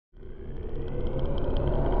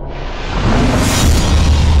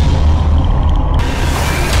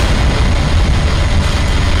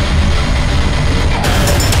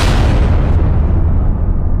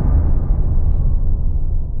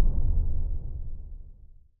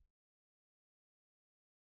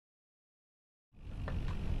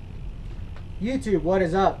YouTube, what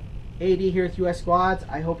is up? AD here with US Squads.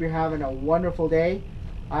 I hope you're having a wonderful day.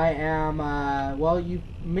 I am, well, you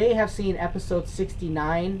may have seen episode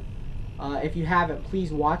 69. If you haven't,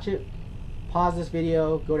 please watch it. Pause this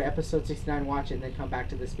video, go to episode 69, watch it, and then come back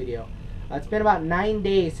to this video. It's been about 9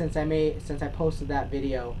 days since I posted that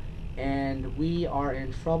video, and we are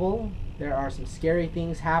in trouble. There are some scary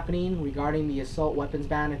things happening regarding the assault weapons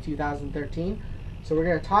ban in 2013. So we're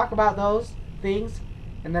going to talk about those things,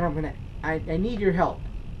 and then I need your help.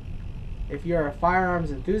 If you're a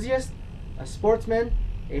firearms enthusiast, a sportsman,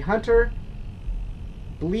 a hunter,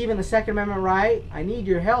 believe in the Second Amendment right, I need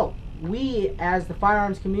your help. We, as the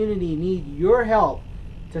firearms community, need your help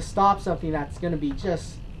to stop something that's going to be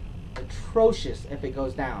just atrocious if it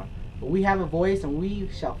goes down. But we have a voice, and we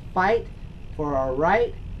shall fight for our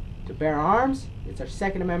right to bear arms. It's our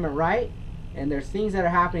Second Amendment right, and there's things that are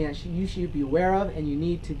happening that you should be aware of, and you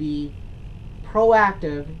need to be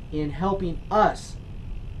proactive in helping us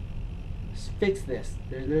fix this.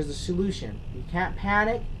 There's a solution. We can't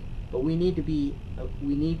panic, but we need to be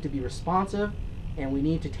responsive, and we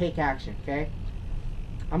need to take action. Okay,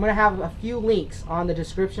 I'm gonna have a few links on the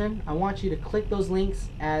description. I want you to click those links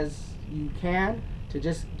as you can to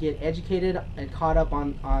just get educated and caught up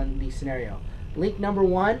on the scenario. Link number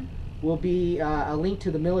 1 will be a link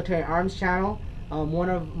to the Military Arms channel.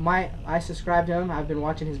 I subscribe to him. I've been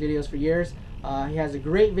watching his videos for years. He has a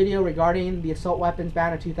great video regarding the assault weapons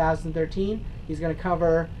ban of 2013. He's going to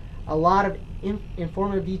cover a lot of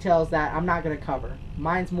informative details that I'm not going to cover.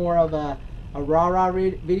 Mine's more of a rah-rah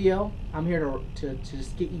video. I'm here to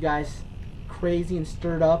just get you guys crazy and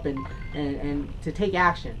stirred up and to take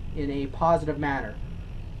action in a positive manner.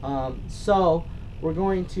 So we're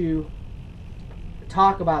going to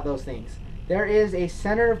talk about those things. There is a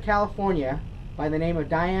senator of California by the name of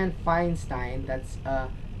Dianne Feinstein that's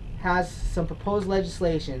has some proposed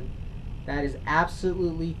legislation that is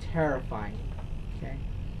absolutely terrifying. Okay,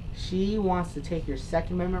 she wants to take your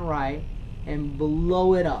Second Amendment right and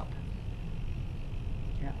blow it up.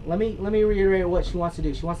 Yeah, let me reiterate what she wants to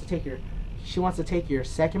do. She wants to take your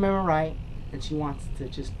Second Amendment right, and she wants to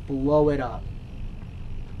just blow it up.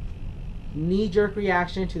 Knee-jerk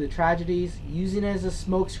reaction to the tragedies, using it as a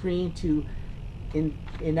smokescreen to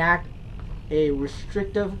enact a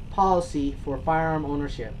restrictive policy for firearm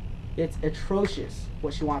ownership. It's atrocious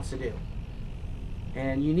what she wants to do,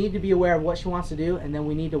 and you need to be aware of what she wants to do, and then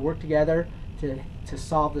we need to work together to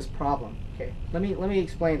solve this problem. Okay, let me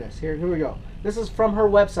explain this. Here we go. This is from her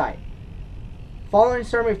website. Following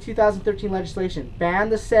summary of 2013 legislation, ban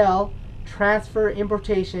the sale, transfer,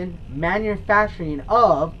 importation, manufacturing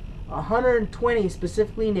of 120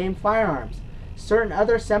 specifically named firearms, certain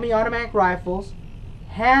other semi-automatic rifles,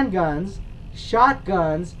 handguns,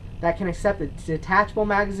 shotguns that can accept a detachable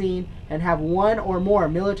magazine and have one or more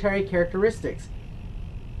military characteristics,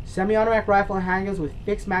 semi-automatic rifle and handguns with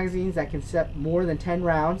fixed magazines that can accept more than 10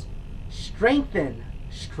 rounds, strengthen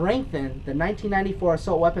the 1994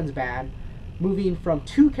 assault weapons ban, moving from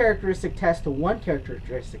 2 characteristic tests to 1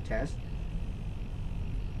 characteristic test,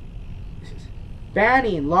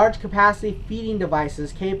 banning large capacity feeding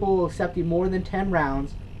devices capable of accepting more than 10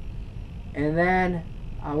 rounds, and then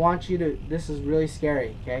I want you to, this is really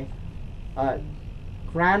scary, okay?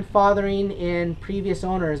 Grandfathering in previous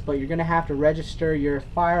owners, but you're going to have to register your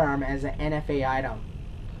firearm as an NFA item.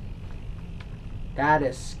 That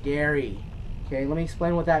is scary. Okay, let me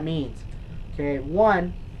explain what that means. Okay,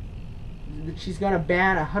 1, she's going to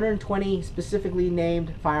ban 120 specifically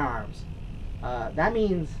named firearms. That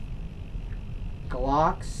means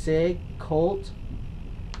Glock, Sig, Colt,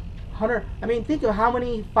 Hunter. I mean, think of how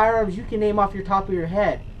many firearms you can name off your top of your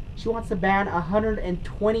head. She wants to ban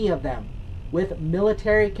 120 of them with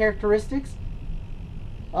military characteristics.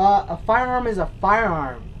 A firearm is a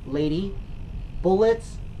firearm, lady.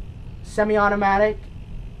 Bullets, semi-automatic,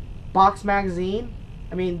 box magazine.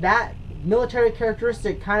 I mean, that military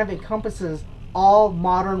characteristic kind of encompasses all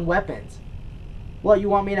modern weapons. What, you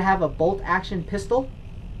want me to have a bolt-action pistol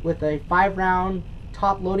with a 5-round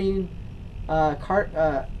top-loading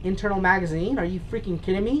internal magazine? Are you freaking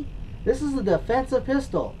kidding me? This is a defensive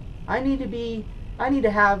pistol. I need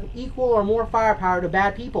to have equal or more firepower to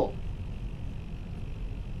bad people.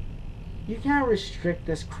 You can't restrict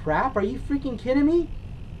this crap. Are you freaking kidding me?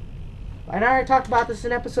 And I already talked about this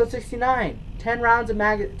in episode 69. 10 round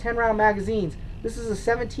magazines. This is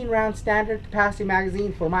a 17-round standard capacity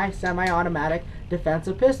magazine for my semi-automatic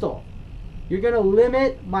defensive pistol. You're going to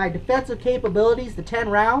limit my defensive capabilities to 10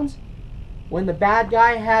 rounds? When the bad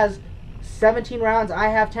guy has 17 rounds, I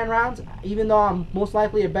have 10 rounds. Even though I'm most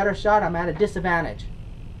likely a better shot, I'm at a disadvantage.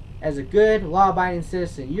 As a good, law-abiding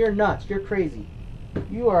citizen, you're nuts. You're crazy.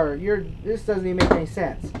 this doesn't even make any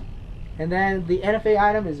sense. And then the NFA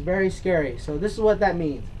item is very scary. So this is what that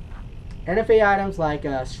means. NFA items like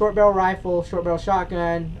a short barrel rifle, short barrel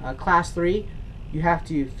shotgun, class 3, you have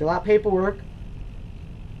to fill out paperwork,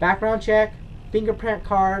 background check, fingerprint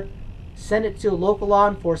card, send it to a local law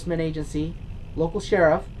enforcement agency, local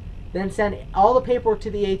sheriff, then send all the paperwork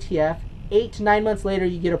to the ATF. 8 to 9 months later,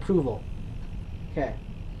 you get approval. Okay.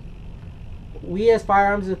 We as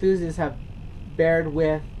firearms enthusiasts have bared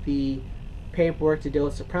with the paperwork to deal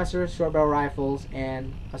with suppressors, short barrel rifles,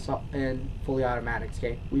 and assault and fully automatics.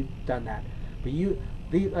 Okay, we've done that. But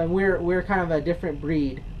we're kind of a different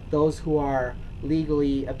breed. Those who are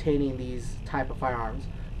legally obtaining these type of firearms.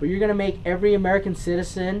 But you're gonna make every American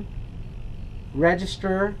citizen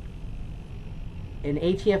register an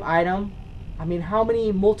ATF item. I mean, how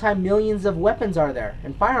many multi-millions of weapons are there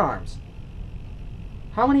and firearms?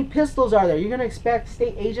 How many pistols are there? You're gonna expect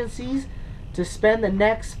state agencies to spend the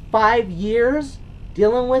next 5 years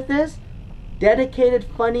dealing with this? Dedicated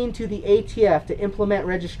funding to the ATF to implement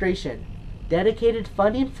registration. Dedicated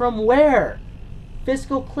funding from where?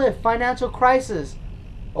 Fiscal cliff, financial crisis.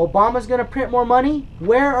 Obama's going to print more money?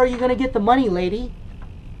 Where are you going to get the money, lady?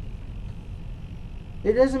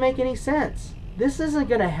 It doesn't make any sense. This isn't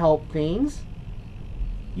going to help things.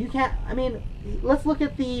 You can't, I mean, let's look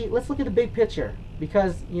at the big picture,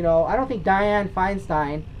 because, you know, I don't think Dianne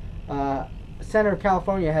Feinstein, Senator of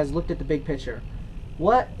California, has looked at the big picture.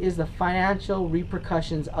 What is the financial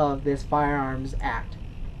repercussions of this Firearms Act?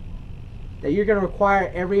 That you're going to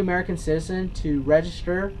require every American citizen to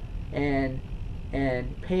register and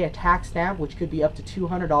pay a tax stamp, which could be up to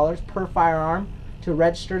 $200 per firearm, to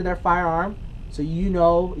register their firearm, so you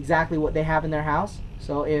know exactly what they have in their house.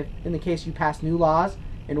 So if, in the case you pass new laws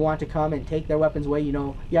and want to come and take their weapons away, you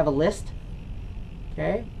know, you have a list.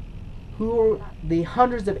 Okay? Who are the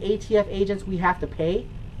hundreds of ATF agents we have to pay?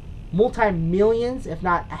 Multi-millions, if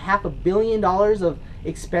not $500 million of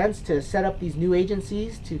expense to set up these new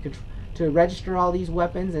agencies to register all these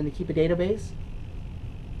weapons and to keep a database.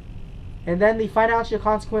 And then the financial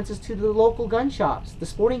consequences to the local gun shops, the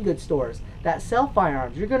sporting goods stores that sell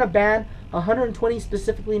firearms. You're going to ban 120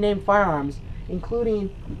 specifically named firearms,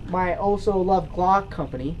 including my also loved Glock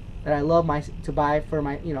company that I love to buy for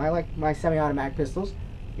my, you know, I like my semi-automatic pistols.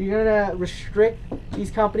 You're going to restrict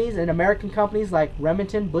these companies and American companies like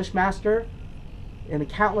Remington, Bushmaster, and the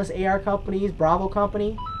countless AR companies, Bravo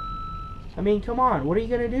Company. I mean, come on, what are you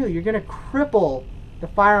going to do? You're going to cripple the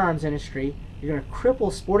firearms industry. You're going to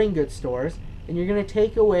cripple sporting goods stores, and you're going to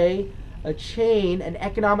take away a chain, an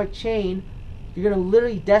economic chain. You're going to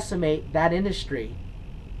literally decimate that industry.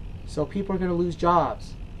 So people are going to lose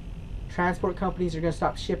jobs. Transport companies are going to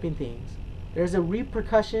stop shipping things. There's a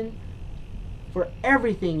repercussion for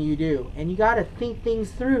everything you do, and you got to think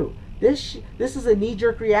things through. This is a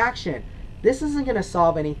knee-jerk reaction. This isn't going to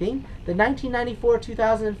solve anything. The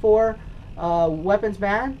 1994-2004 weapons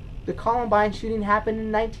ban, the Columbine shooting happened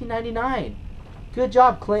in 1999. Good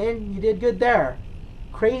job, Clinton. You did good there.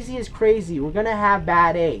 Crazy is crazy. We're going to have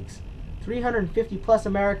bad eggs. 350 plus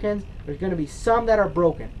Americans, there's going to be some that are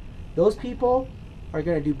broken. Those people are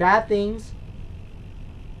going to do bad things.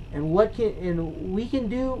 And we can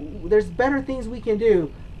do, there's better things we can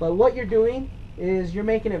do, but what you're doing is you're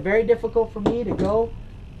making it very difficult for me to go,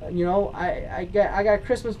 you know, I got a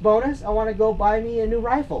Christmas bonus, I want to go buy me a new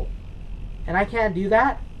rifle. And I can't do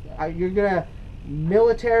that. You're going to,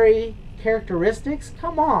 military characteristics?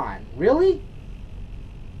 Come on, really?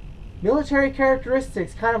 Military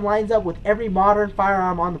characteristics kind of lines up with every modern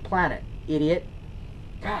firearm on the planet, idiot.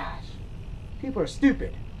 Gosh, people are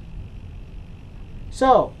stupid.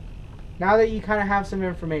 So, now that you kind of have some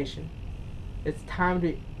information, it's time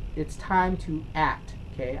to act.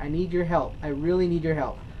 Okay, I need your help. I really need your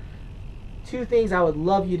help. 2 things I would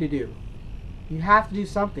love you to do. You have to do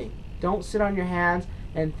something. Don't sit on your hands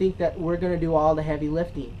and think that we're going to do all the heavy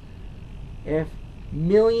lifting. If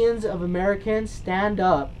millions of Americans stand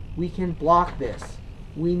up, we can block this.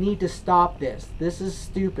 We need to stop this. This is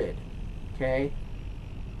stupid. Okay?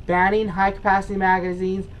 Banning high-capacity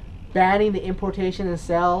magazines, banning the importation and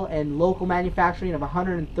sale and local manufacturing of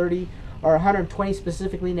 130 or 120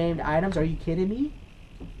 specifically named items. Are you kidding me?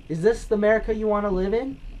 Is this the America you want to live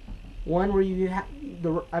in? One where you have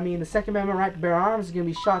the Second Amendment right to bear arms is going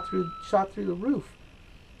to be shot through the roof.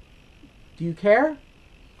 Do you care?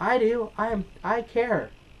 I do. I care.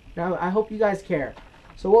 Now I hope you guys care.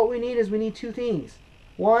 So what we need 2 things.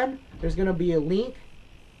 One, there's going to be a link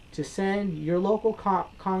to send your local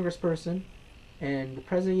congressperson and the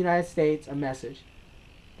President of the United States a message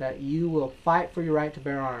that you will fight for your right to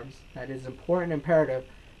bear arms. That is important and imperative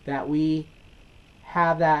that we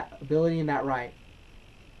have that ability and that right.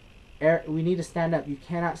 we need to stand up. You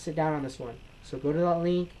cannot sit down on this one. So go to that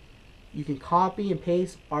link. You can copy and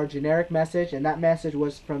paste our generic message, and that message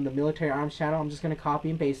was from the Military Arms channel. I'm just going to copy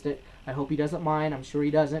and paste it. I hope he doesn't mind. I'm sure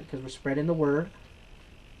he doesn't, because we're spreading the word.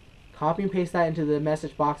 Copy and paste that into the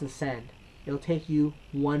message box and send. It'll take you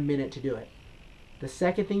 1 minute to do it. The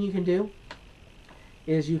second thing you can do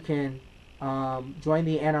is you can join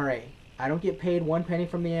the NRA. I don't get paid 1 penny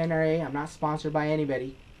from the NRA. I'm not sponsored by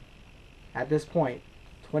anybody at this point.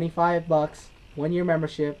 $25, 1-year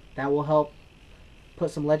membership. That will help put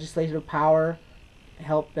some legislative power,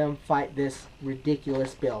 help them fight this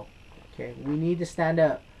ridiculous bill. Okay, we need to stand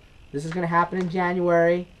up. This is going to happen in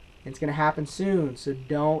January. It's going to happen soon, so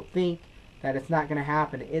don't think that it's not going to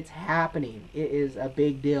happen. It's happening. It is a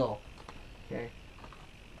big deal. Okay.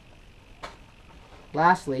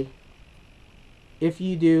 Lastly, if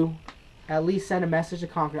you do, at least send a message to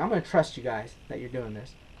Congress. I'm going to trust you guys that you're doing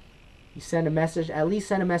this. You send a message, at least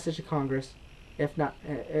send a message to Congress. If not,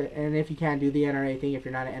 and if you can't do the NRA thing, if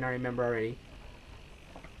you're not an NRA member already,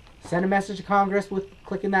 send a message to Congress with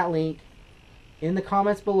clicking that link. In the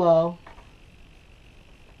comments below,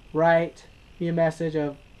 write me a message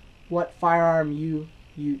of what firearm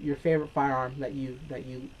your favorite firearm that you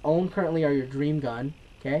own currently, or your dream gun.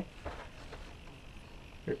 Okay.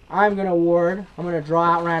 I'm gonna draw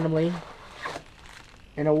out randomly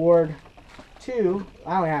and award 2.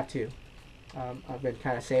 I only have 2. I've been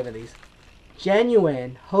kind of saving these.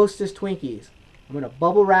 Genuine Hostess Twinkies. I'm going to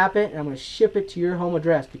bubble wrap it and I'm going to ship it to your home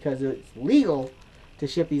address because it's legal to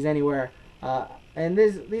ship these anywhere. And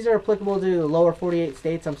these are applicable to the lower 48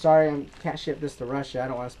 states. I'm sorry, I can't ship this to Russia. I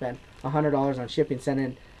don't want to spend $100 on shipping,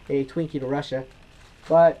 sending a Twinkie to Russia.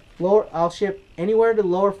 But I'll ship anywhere to the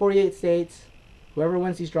lower 48 states. Whoever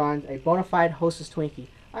wins these drawings, a bona fide Hostess Twinkie.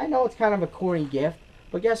 I know it's kind of a corny gift,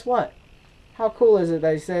 but guess what? How cool is it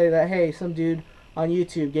that you say that, hey, some dude on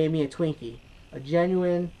YouTube gave me a Twinkie. A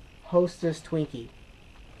genuine Hostess Twinkie.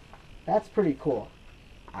 That's pretty cool,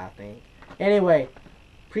 I think. Anyway,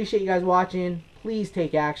 appreciate you guys watching. Please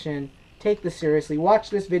take action. Take this seriously. Watch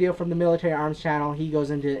this video from the Military Arms channel. He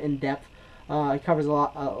goes into in-depth. He covers a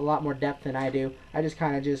lot more depth than I do. I just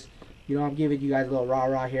kind of I'm giving you guys a little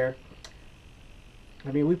rah-rah here.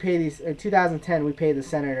 I mean, we pay these, in 2010, we paid the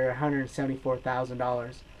senator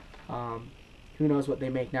 $174,000. Who knows what they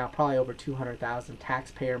make now? Probably over $200,000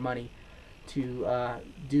 taxpayer money to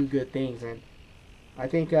do good things. And I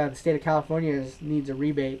think the state of California needs a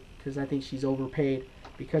rebate because I think she's overpaid.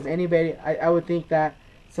 Because anybody, I would think that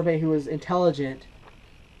somebody who is intelligent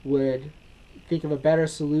would think of a better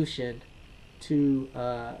solution to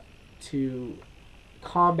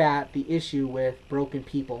combat the issue with broken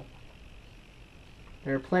people.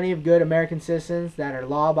 There are plenty of good American citizens that are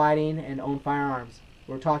law-abiding and own firearms.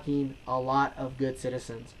 We're talking a lot of good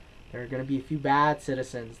citizens. There are going to be a few bad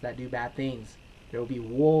citizens that do bad things. There will be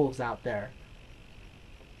wolves out there.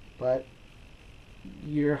 But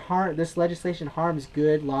this legislation harms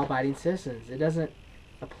good law-abiding citizens. It doesn't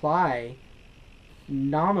apply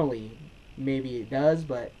nominally. Maybe it does,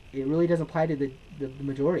 but it really doesn't apply to the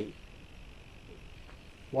majority.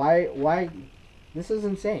 Why? This is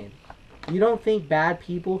insane. You don't think bad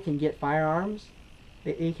people can get firearms?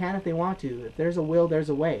 They can if they want to. If there's a will, there's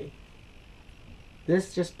a way.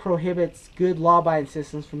 This just prohibits good law-abiding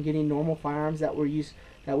citizens from getting normal firearms that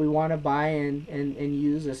we want to buy and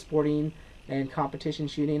use as sporting and competition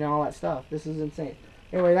shooting and all that stuff. This is insane.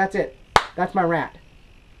 Anyway, that's it. That's my rant.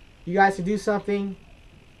 You guys can do something.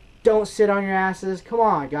 Don't sit on your asses. Come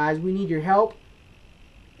on, guys. We need your help.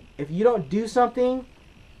 If you don't do something,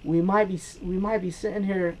 we might be sitting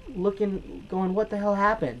here looking, going, what the hell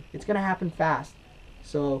happened? It's gonna happen fast.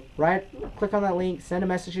 So click on that link, send a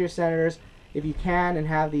message to your senators. If you can and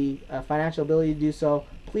have the financial ability to do so,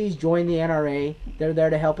 please join the NRA. They're there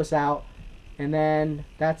to help us out. And then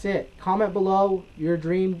that's it. Comment below your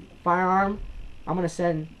dream firearm. I'm gonna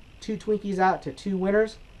send 2 Twinkies out to 2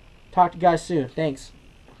 winners. Talk to you guys soon. Thanks.